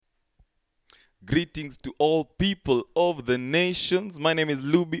Greetings to all people of the nations. My name is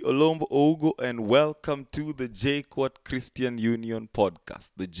Luby Olombo Ougo, and welcome to the JQuat Christian Union podcast,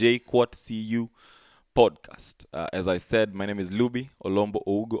 the JQuat CU podcast. As I said, my name is Luby Olombo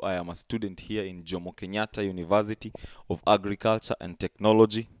Ougo. I am a student here in Jomo Kenyatta University of Agriculture and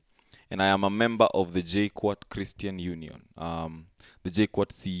Technology, and I am a member of the JQuat Christian Union. The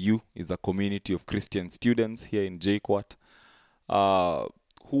JQuat CU is a community of Christian students here in JQuat.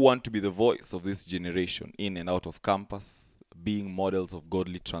 Who want to be the voice of this generation in and out of campus, being models of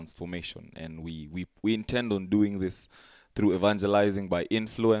godly transformation. And we intend on doing this through evangelizing by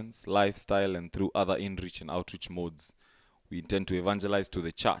influence, lifestyle, and through other in-reach and outreach modes. We intend to evangelize to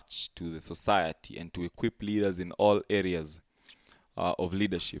the church, to the society, and to equip leaders in all areas of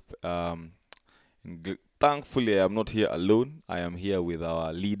leadership. Thankfully, I am not here alone. I am here with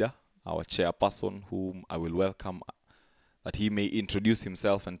our leader, our chairperson, whom I will welcome, that he may introduce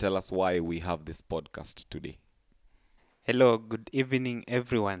himself and tell us why we have this podcast today. Hello, good evening,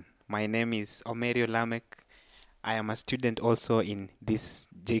 everyone. My name is Omerio Lameck. I am a student also in this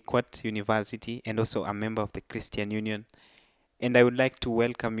JQuat University and also a member of the Christian Union. And I would like to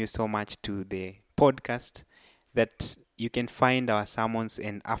welcome you so much to the podcast that you can find our sermons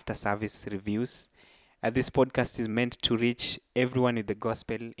and after-service reviews. This podcast is meant to reach everyone with the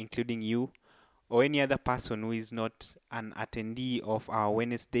gospel, including you, or any other person who is not an attendee of our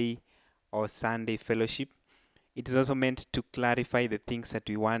Wednesday or Sunday fellowship. It is also meant to clarify the things that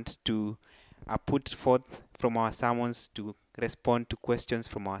we want to put forth from our sermons, to respond to questions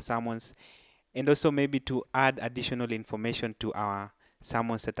from our sermons, and also maybe to add additional information to our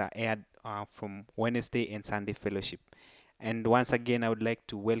sermons that are aired from Wednesday and Sunday fellowship. And once again, I would like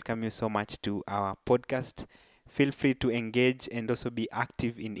to welcome you so much to our podcast. Feel free to engage and also be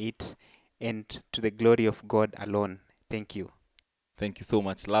active in it, and to the glory of God alone. Thank you. Thank you so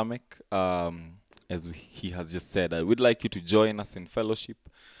much, Lameck. He has just said, I would like you to join us in fellowship,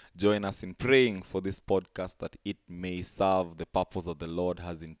 join us in praying for this podcast that it may serve the purpose that the Lord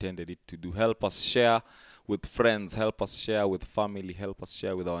has intended it to do. Help us share with friends, help us share with family, help us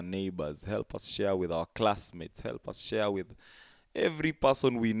share with our neighbors, help us share with our classmates, help us share with every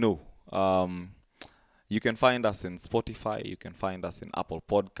person we know. You can find us in Spotify, you can find us in Apple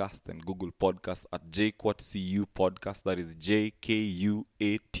Podcast and Google Podcast at JQuatCU Podcast. That is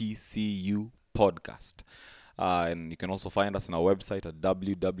JKUATCU Podcast. And you can also find us on our website at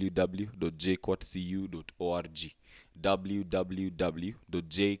www.jquatcu.org.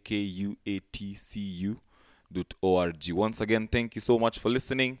 www.jkuatcu.org. Once again, thank you so much for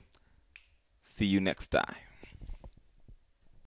listening. See you next time.